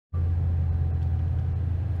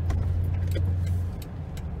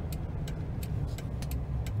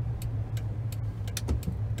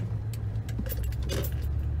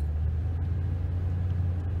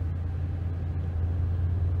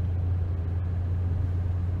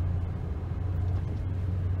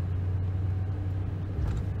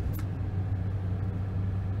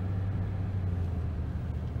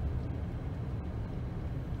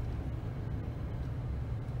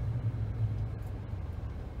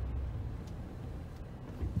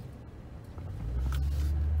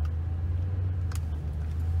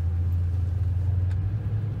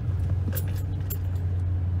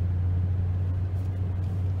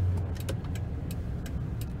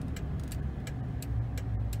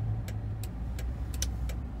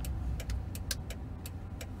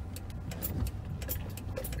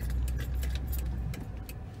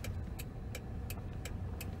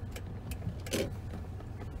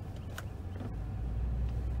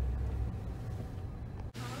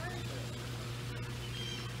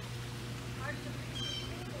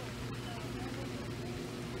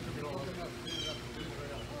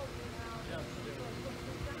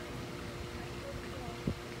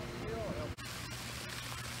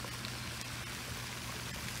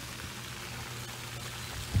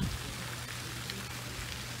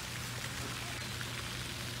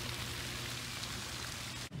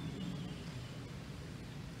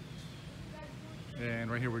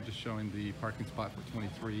And right here we're just showing the parking spot for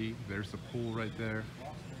 23. There's the pool right there,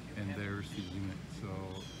 and there's the unit. So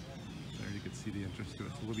there you can see the entrance to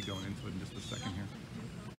it. So we'll be going into it in just a second here.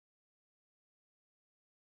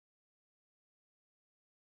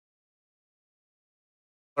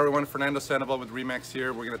 Hello everyone, Fernando Sandoval with Remax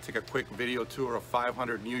here. We're going to take a quick video tour of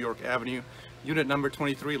 500 New York Avenue, unit number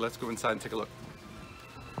 23. Let's go inside and take a look.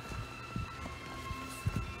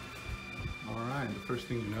 Alright, the first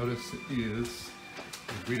thing you notice is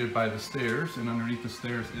you're greeted by the stairs, and underneath the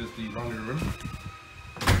stairs is the laundry room.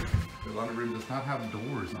 The laundry room does not have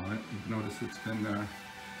doors on it. You've noticed it's been,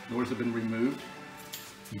 doors have been removed.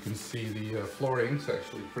 You can see the flooring is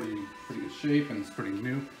actually pretty good shape, and it's pretty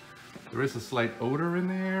new. There is a slight odor in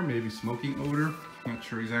there, maybe smoking odor, not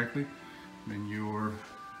sure exactly. Then you're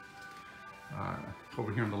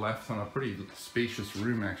over here on the left on a pretty spacious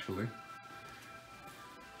room actually.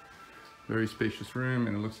 Very spacious room,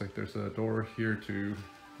 and it looks like there's a door here to,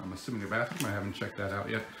 I'm assuming, the bathroom. I haven't checked that out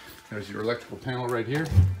yet. There's your electrical panel right here.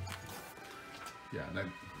 Yeah, that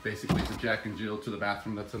basically is a Jack and Jill to the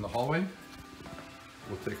bathroom that's in the hallway.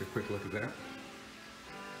 We'll take a quick look at that.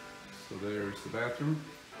 So there's the bathroom.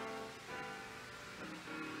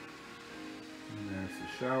 And there's the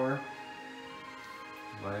shower.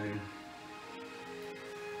 Lighting.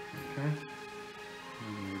 Okay.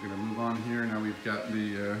 And we're gonna move on here. Now we've got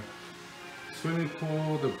the swimming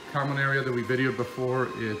pool, the common area that we videoed before.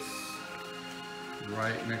 It's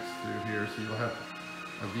right next to here, so you'll have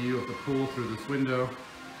a view of the pool through this window,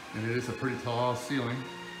 and it is a pretty tall ceiling.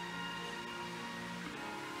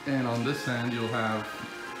 And on this end you'll have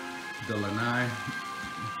the lanai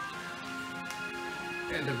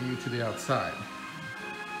and a view to the outside.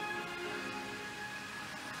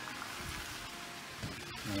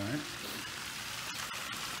 Alright.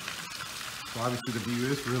 So obviously the view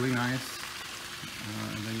is really nice.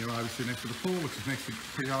 And then you're obviously next to the pool, which makes it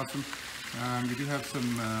pretty awesome. You do have some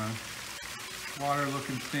water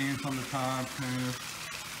looking stains on the top, kind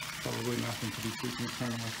of. Probably nothing to be too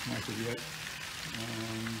concerned with as of yet.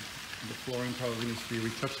 The flooring probably needs to be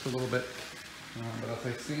retouched a little bit. But as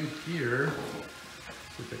I see here,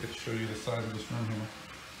 see if I could show you the size of this room here.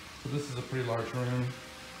 So this is a pretty large room,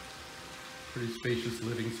 pretty spacious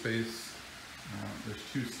living space. There's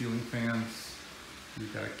two ceiling fans.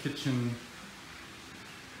 You've got a kitchen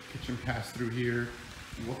pass-through here.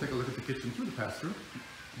 And we'll take a look at the kitchen through the pass-through.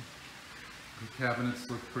 The cabinets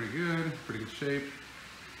look pretty good shape.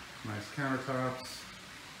 Nice countertops.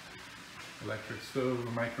 Electric stove,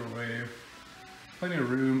 a microwave. Plenty of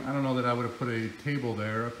room. I don't know that I would have put a table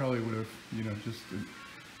there. I probably would have, just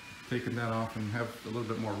taken that off and have a little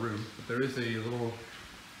bit more room. But there is a little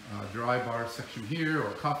dry bar section here, or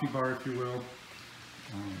a coffee bar if you will.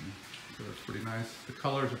 So that's pretty nice. The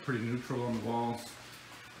colors are pretty neutral on the walls.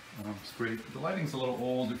 It's great. The lighting's a little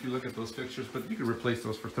old if you look at those fixtures, but you could replace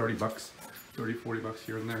those for 30 bucks, 30, 40 bucks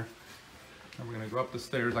here and there. And we're gonna go up the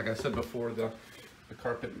stairs. Like I said before, the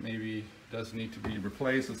carpet maybe does need to be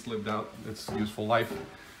replaced. It's lived out its useful life.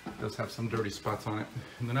 It does have some dirty spots on it.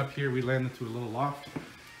 And then up here we land into a little loft,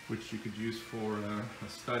 which you could use for a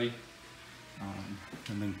study.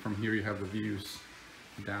 And then from here you have the views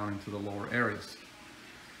down into the lower areas.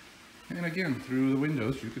 And again, through the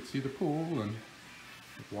windows you could see the pool and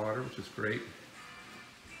water, which is great.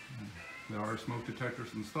 There are smoke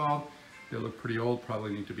detectors installed. They look pretty old,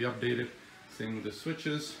 probably need to be updated. Same with the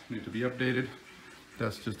switches, need to be updated.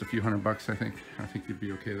 That's just a few $100 bucks, I think. I think you'd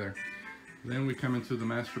be okay there. Then we come into the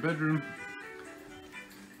master bedroom.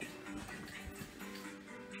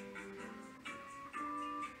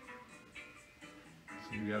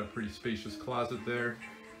 So you got a pretty spacious closet there.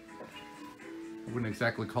 I wouldn't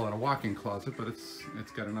exactly call it a walk-in closet, but it's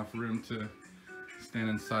got enough room to stand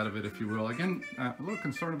inside of it, if you will. Again, a little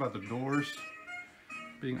concerned about the doors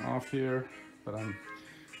being off here, but I'm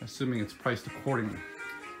assuming it's priced accordingly.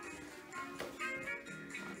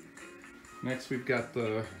 Next, we've got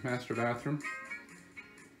the master bathroom,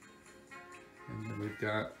 and then we've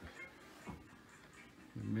got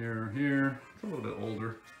the mirror here. It's a little bit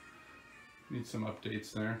older. Needs some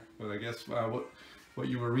updates there, but I guess what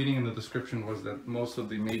you were reading in the description was that most of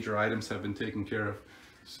the major items have been taken care of.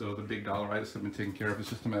 So the big dollar items have been taken care of.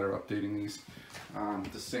 It's just a matter of updating these.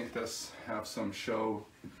 The sink does have some show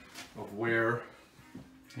of wear,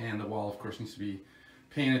 and the wall of course needs to be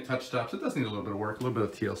painted, touched up. So it does need a little bit of work, a little bit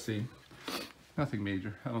of TLC. Nothing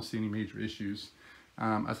major. I don't see any major issues.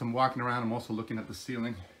 As I'm walking around, I'm also looking at the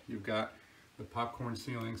ceiling. You've got the popcorn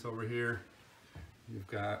ceilings over here. You've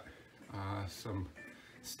got some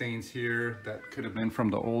stains here that could have been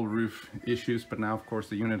from the old roof issues, but now of course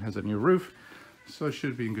the unit has a new roof, so it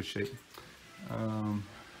should be in good shape.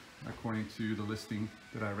 according to the listing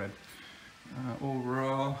that I read.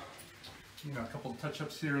 Overall, you know, a couple of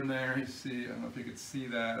touch-ups here and there. You see, I don't know if you could see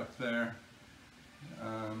that up there.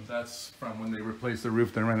 That's from when they replaced the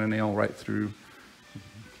roof. They ran a nail right through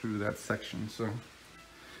that section. So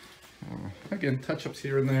again, touch-ups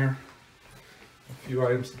here and there. A few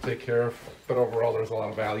items to take care of, but overall there's a lot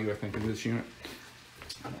of value, I think, in this unit.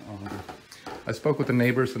 I spoke with the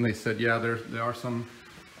neighbors and they said, yeah, there are some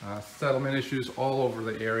settlement issues all over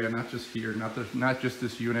the area, not just here, not just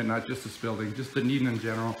this unit, not just this building, just Dunedin in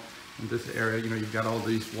general. In this area, you know, you've got all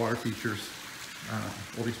these water features,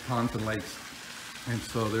 all these ponds and lakes, and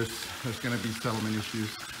so there's going to be settlement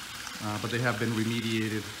issues, but they have been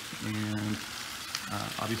remediated, and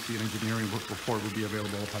obviously an engineering report will be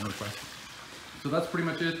available upon request. So that's pretty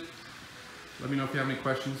much it. Let me know if you have any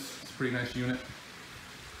questions. It's a pretty nice unit.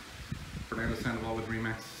 Fernando Sandoval with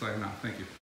Remax signing off. Thank you.